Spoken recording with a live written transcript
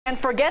And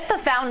forget the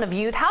fountain of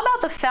youth. How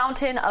about the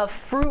fountain of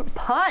fruit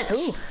punch?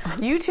 Ooh.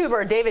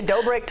 YouTuber David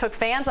Dobrik took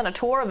fans on a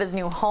tour of his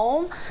new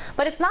home,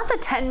 but it's not the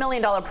 $10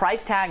 million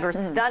price tag or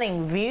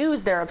stunning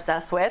views they're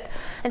obsessed with.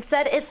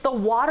 Instead, it's the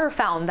water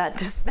fountain that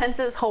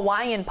dispenses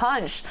Hawaiian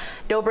Punch.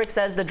 Dobrik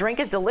says the drink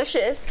is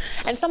delicious,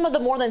 and some of the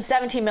more than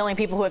 17 million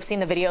people who have seen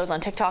the videos on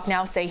TikTok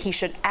now say he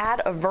should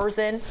add a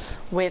version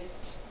with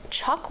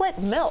chocolate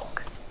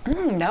milk.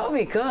 That would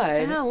be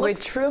good. Yeah,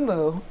 with True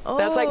Moo. Oh.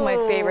 That's like my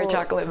favorite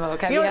chocolate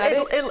milk. Have you had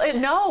it?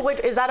 No.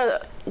 Is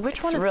that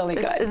which one is really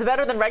good? Is it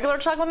better than regular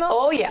chocolate milk?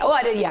 Oh yeah. Oh,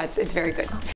 yeah. It's very good.